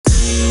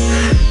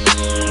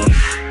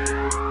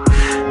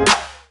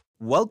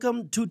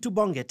Welcome to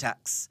Tubonge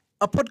Tax,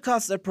 a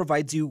podcast that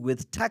provides you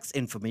with tax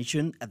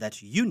information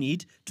that you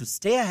need to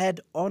stay ahead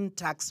on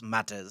tax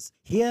matters.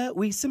 Here,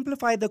 we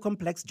simplify the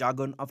complex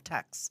jargon of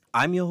tax.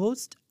 I'm your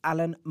host,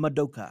 Alan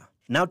Madoka.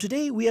 Now,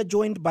 today we are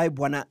joined by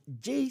Bwana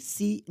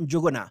J.C.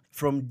 Njuguna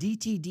from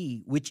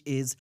DTD, which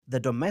is the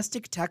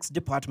Domestic Tax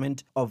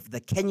Department of the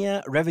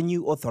Kenya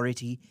Revenue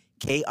Authority,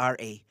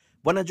 KRA.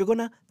 Bwana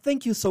Njuguna,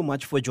 thank you so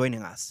much for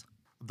joining us.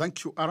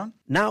 Thank you, Aaron.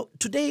 Now,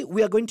 today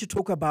we are going to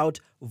talk about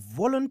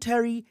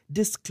Voluntary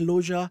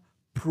Disclosure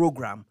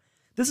Program.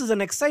 This is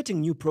an exciting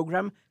new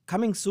program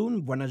coming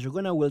soon. Bwana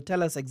Njuguna will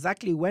tell us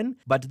exactly when,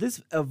 but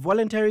this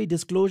Voluntary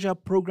Disclosure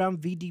Program,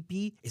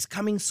 VDP, is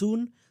coming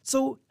soon.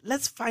 So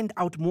let's find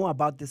out more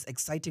about this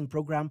exciting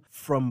program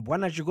from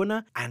Bwana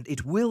Njuguna, and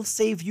it will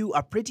save you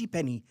a pretty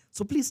penny.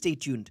 So please stay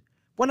tuned.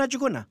 Bwana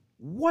Njuguna,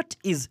 what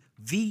is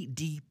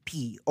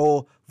VDP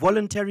or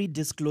Voluntary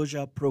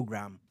Disclosure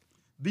Program?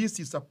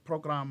 This is a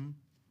program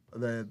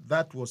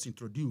that was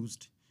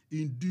introduced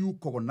in due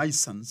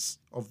cognizance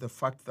of the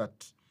fact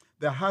that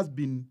there has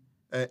been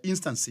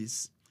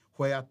instances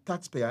where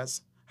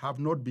taxpayers have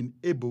not been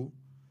able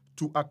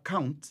to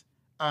account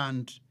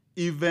and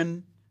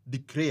even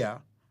declare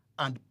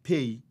and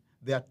pay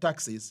their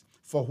taxes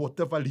for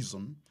whatever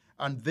reason,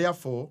 and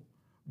therefore,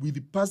 with the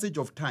passage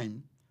of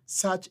time,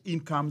 such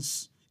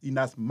incomes, in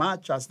as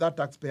much as that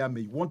taxpayer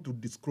may want to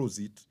disclose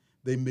it,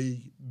 they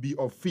may be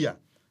of fear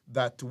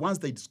that once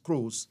they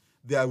disclose,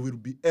 there will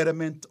be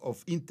element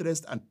of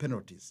interest and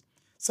penalties.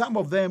 Some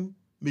of them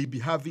may be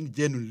having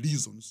genuine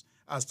reasons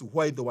as to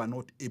why they were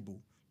not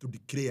able to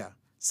declare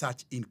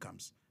such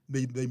incomes.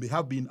 They may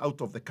have been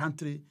out of the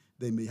country,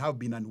 they may have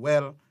been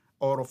unwell,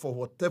 or for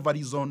whatever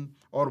reason,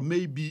 or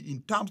maybe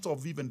in terms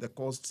of even the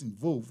costs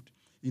involved,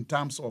 in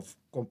terms of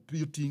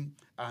computing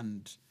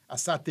and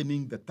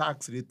ascertaining the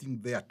tax rating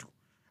thereto.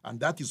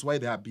 And that is why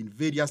there have been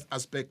various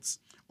aspects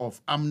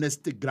of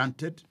amnesty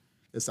granted.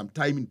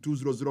 Sometime in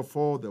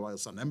 2004, there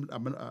was an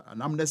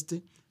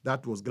amnesty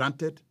that was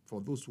granted for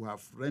those who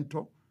have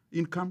rental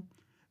income.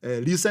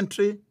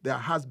 Recently, there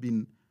has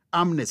been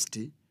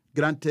amnesty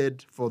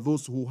granted for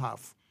those who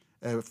have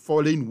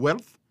foreign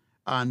wealth.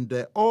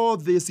 And all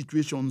these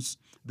situations,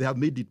 they have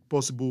made it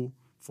possible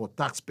for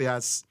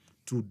taxpayers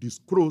to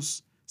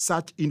disclose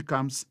such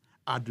incomes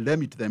and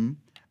limit them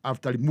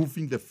after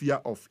removing the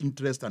fear of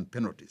interest and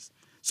penalties.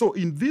 So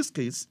in this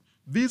case,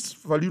 this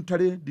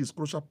voluntary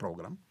disclosure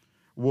program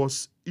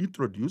was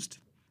introduced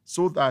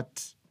so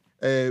that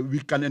we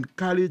can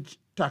encourage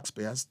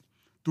taxpayers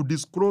to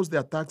disclose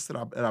their tax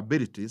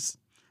liabilities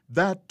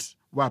that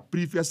were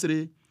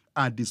previously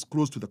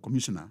undisclosed to the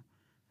commissioner.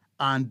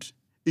 And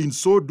in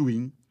so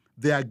doing,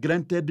 they are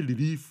granted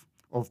relief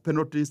of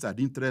penalties and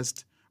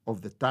interest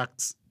of the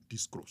tax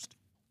disclosed.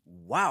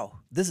 Wow,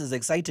 this is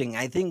exciting.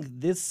 I think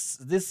this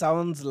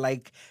sounds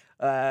like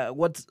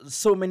what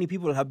so many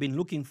people have been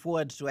looking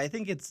forward to. I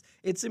think it's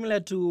similar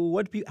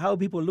to how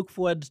people look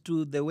forward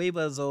to the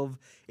waivers of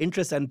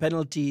interest and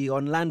penalty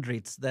on land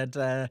rates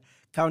that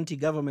county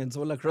governments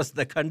all across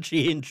the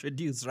country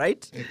introduce,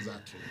 right?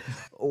 Exactly.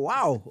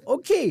 Wow.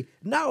 Okay,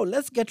 now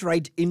let's get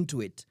right into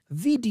it.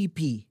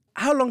 VDP.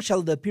 How long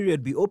shall the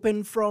period be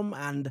open from,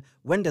 and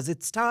when does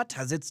it start?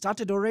 Has it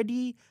started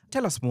already?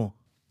 Tell us more.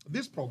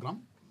 This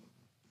program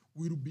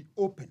will be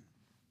open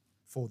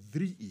for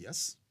 3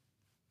 years,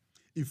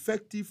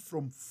 effective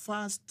from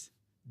 1st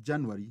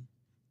January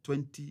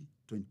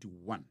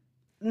 2021.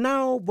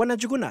 Now, Bwana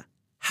Njuguna,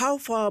 how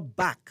far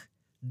back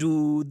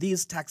do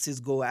these taxes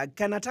go?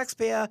 Can a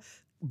taxpayer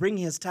bring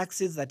his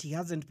taxes that he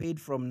hasn't paid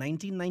from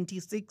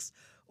 1996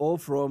 or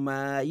from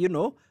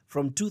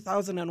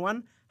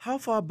 2001? How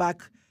far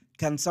back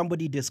can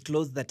somebody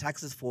disclose the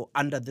taxes for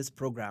under this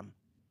program?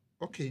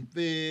 Okay,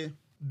 the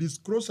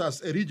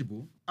disclosures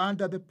eligible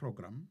under the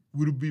program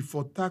will be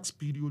for tax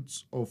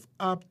periods of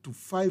up to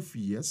 5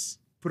 years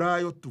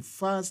prior to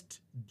 1st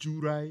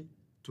July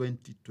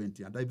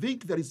 2020. And I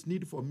think there is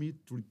need for me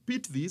to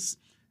repeat this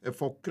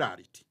for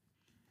clarity,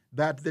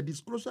 that the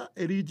disclosure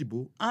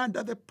eligible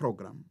under the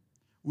program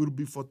will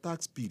be for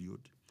tax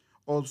period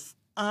of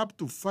up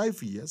to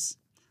 5 years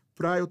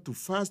prior to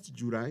 1st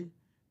July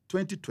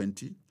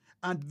 2020.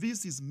 And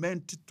this is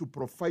meant to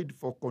provide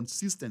for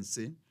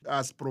consistency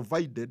as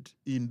provided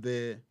in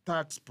the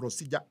Tax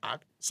Procedure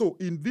Act. So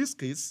in this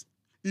case,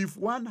 if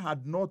one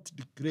had not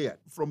declared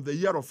from the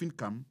year of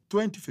income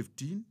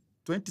 2015,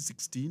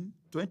 2016,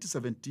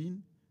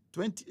 2017,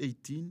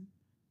 2018,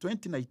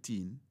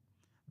 2019,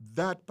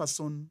 that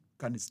person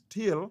can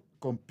still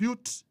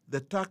compute the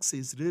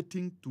taxes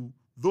relating to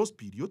those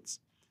periods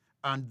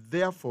and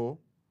therefore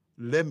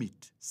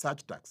limit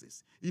such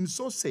taxes. In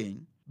so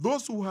saying,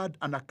 those who had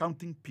an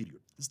accounting period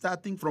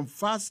starting from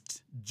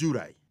 1st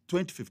July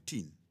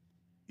 2015,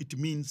 it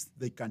means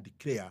they can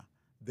declare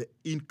the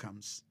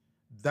incomes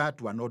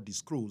that were not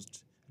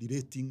disclosed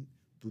relating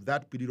to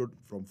that period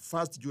from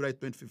 1st July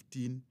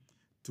 2015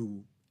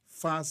 to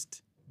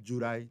 1st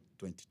July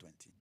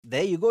 2020.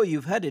 There you go.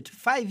 You've heard it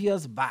 5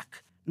 years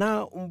back.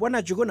 Now,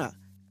 Bwana Njuguna,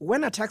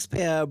 when a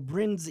taxpayer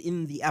brings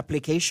in the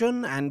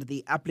application and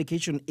the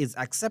application is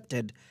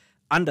accepted,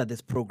 under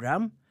this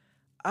program.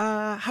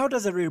 How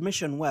does a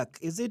remission work?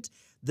 Is it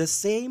the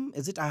same?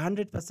 Is it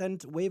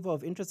 100% waiver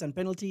of interest and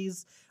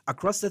penalties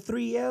across the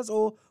 3 years,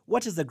 or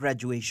what is the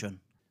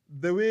graduation?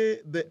 The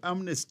way the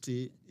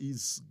amnesty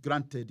is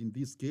granted in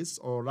this case,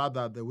 or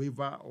rather the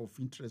waiver of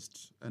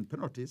interest and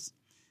penalties,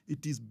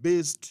 it is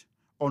based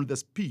on the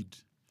speed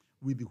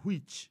with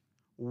which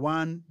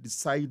one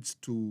decides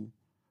to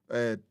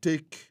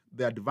take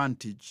the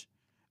advantage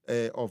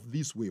of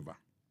this waiver.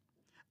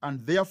 And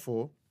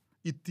therefore,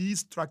 it is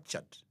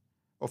structured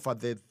over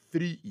the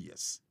 3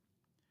 years.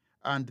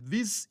 And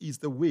this is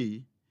the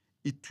way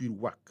it will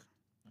work.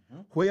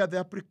 Where the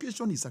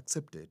application is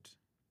accepted,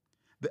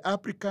 the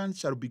applicant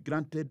shall be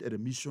granted a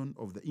remission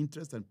of the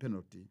interest and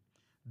penalty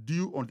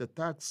due on the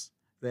tax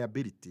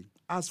liability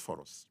as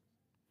follows.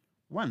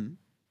 1,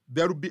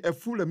 there will be a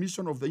full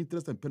remission of the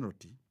interest and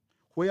penalty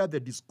where the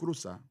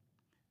disclosure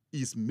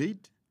is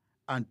made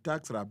and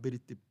tax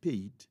liability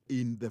paid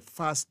in the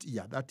first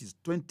year, that is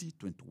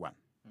 2021.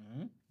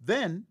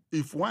 Then,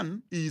 if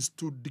one is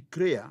to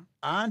declare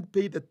and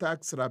pay the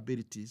tax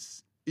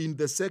liabilities in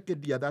the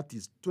second year, that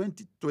is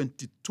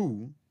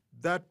 2022,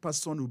 that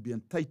person will be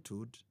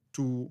entitled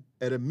to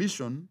a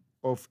remission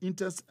of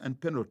interest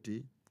and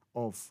penalty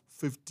of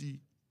 50%.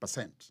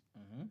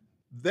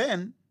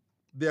 Then,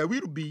 there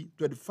will be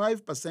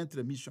 25%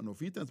 remission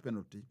of interest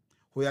penalty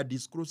where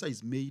disclosure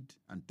is made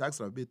and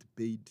tax liability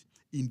paid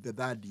in the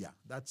third year.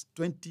 That's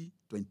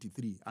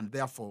 2023. And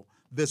therefore,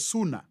 the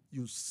sooner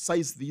you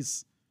seize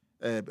this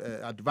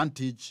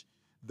advantage,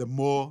 the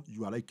more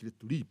you are likely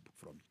to reap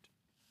from it.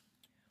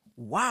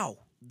 Wow,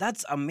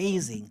 that's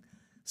amazing.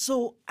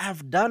 So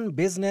I've done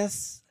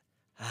business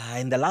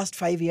in the last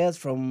 5 years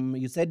from,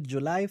 you said,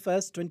 July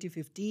 1st,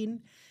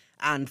 2015,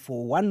 and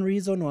for one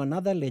reason or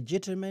another,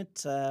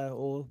 legitimate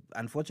or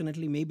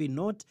unfortunately maybe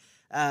not,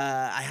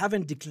 I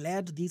haven't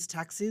declared these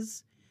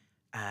taxes.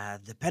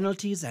 The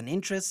penalties and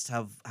interests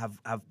have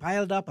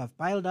piled up,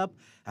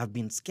 I've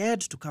been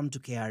scared to come to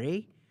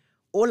KRA.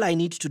 All I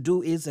need to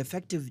do is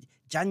effective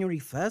January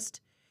 1st.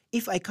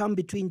 If I come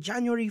between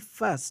January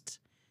 1st,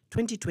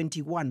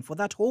 2021, for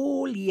that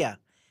whole year,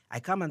 I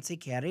come and say,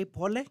 KRA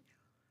pole,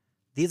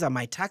 these are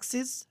my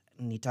taxes,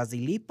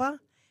 nitazilipa,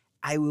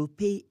 I will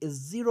pay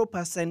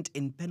 0%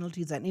 in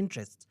penalties and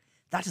interest.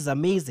 That is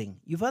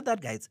amazing. You've heard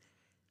that, guys.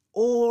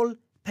 All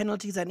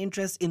penalties and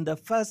interest in the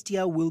first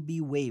year will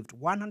be waived,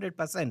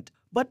 100%.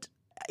 But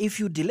if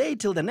you delay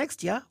till the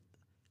next year,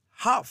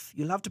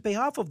 you'll have to pay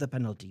half of the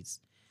penalties.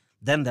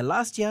 Then the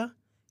last year,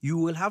 you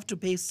will have to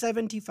pay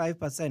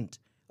 75%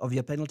 of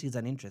your penalties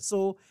and interest.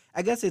 So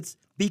I guess it's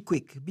be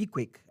quick,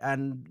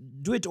 and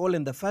do it all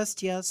in the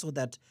first year so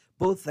that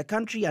both the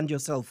country and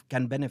yourself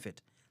can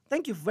benefit.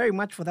 Thank you very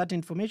much for that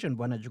information,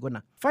 Bwana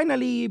Njuguna.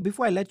 Finally,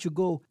 before I let you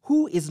go,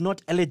 who is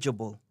not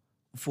eligible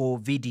for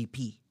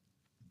VDP?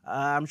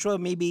 I'm sure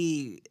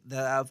maybe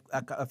there are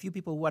a few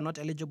people who are not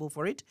eligible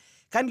for it.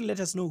 Kindly let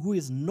us know who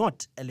is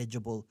not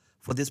eligible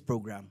for this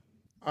program.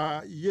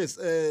 Yes.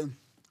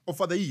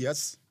 Over the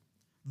years,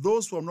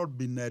 those who have not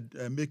been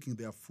making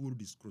their full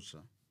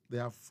disclosure, they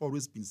have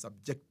always been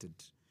subjected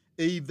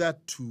either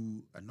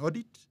to an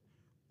audit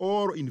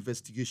or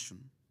investigation,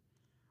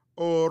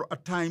 or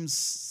at times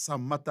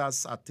some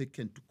matters are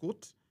taken to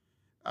court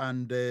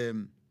and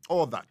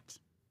all that.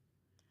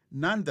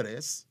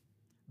 Nonetheless,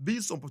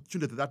 this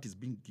opportunity that is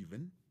being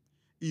given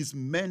is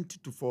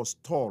meant to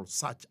forestall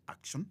such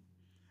action,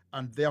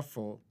 and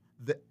therefore,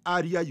 the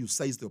earlier you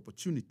seize the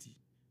opportunity,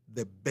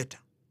 the better.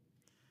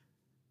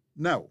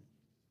 Now,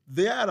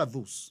 there are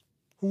those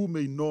who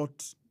may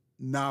not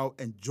now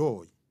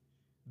enjoy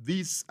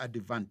this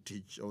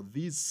advantage or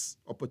this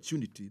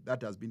opportunity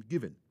that has been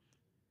given.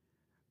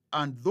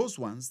 And those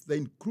ones, they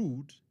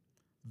include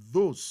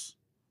those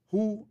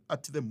who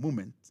at the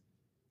moment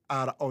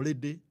are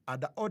already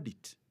at the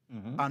audit.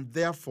 And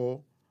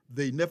therefore,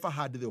 they never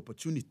had the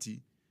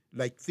opportunity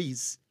like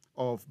this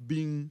of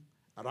being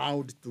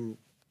allowed to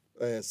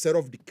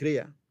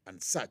self-declare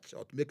and such,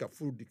 or to make a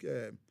full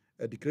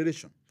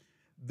declaration.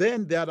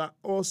 Then there are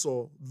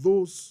also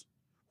those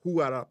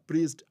who are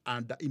placed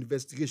under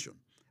investigation.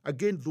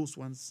 Again, those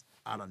ones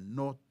are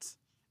not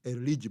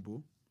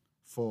eligible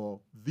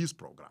for this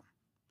program.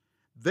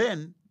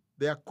 Then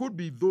there could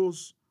be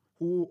those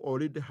who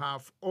already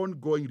have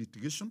ongoing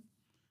litigation.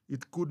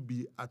 It could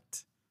be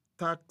at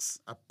Tax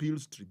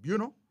Appeals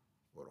Tribunal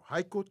or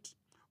High Court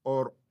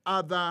or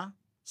other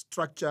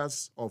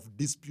structures of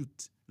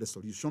dispute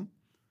resolution.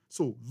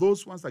 So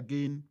those ones,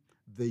 again,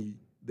 they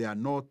are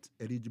not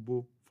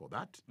eligible for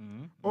that.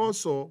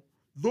 Also,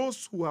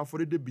 those who have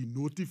already been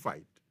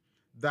notified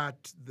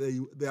that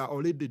they are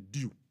already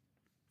due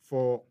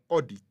for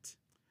audit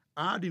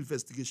and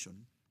investigation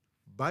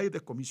by the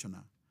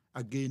commissioner,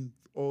 again,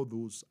 all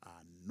those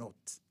are not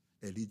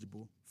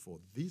eligible for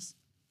this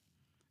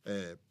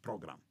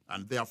program.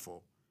 And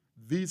therefore,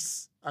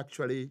 this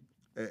actually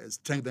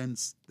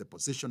strengthens the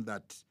position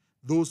that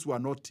those who are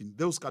not in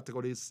those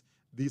categories,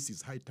 this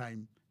is high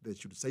time they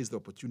should seize the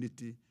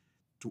opportunity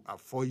to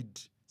avoid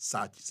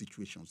such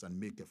situations and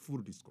make a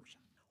full disclosure.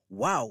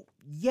 Wow,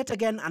 yet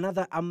again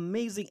another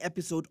amazing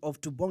episode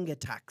of Tubonge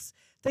Tax.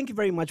 Thank you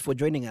very much for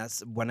joining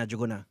us, Bwana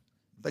Juguna.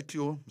 Thank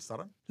you, Mr.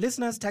 Aaron.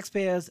 Listeners,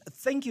 taxpayers,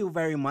 thank you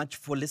very much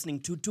for listening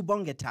to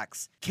Tubonge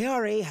Tax.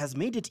 KRA has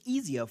made it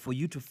easier for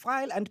you to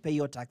file and pay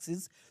your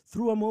taxes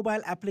through a mobile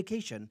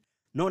application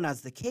known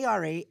as the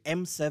KRA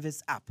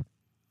M-Service app.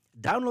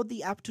 Download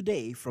the app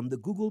today from the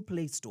Google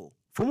Play Store.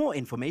 For more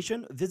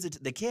information, visit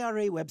the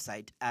KRA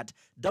website at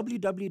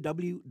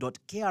www.kra.go.ke.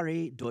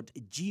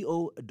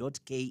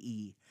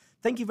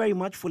 Thank you very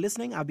much for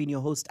listening. I've been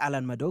your host,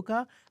 Alan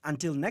Madoka.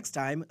 Until next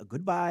time,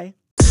 goodbye.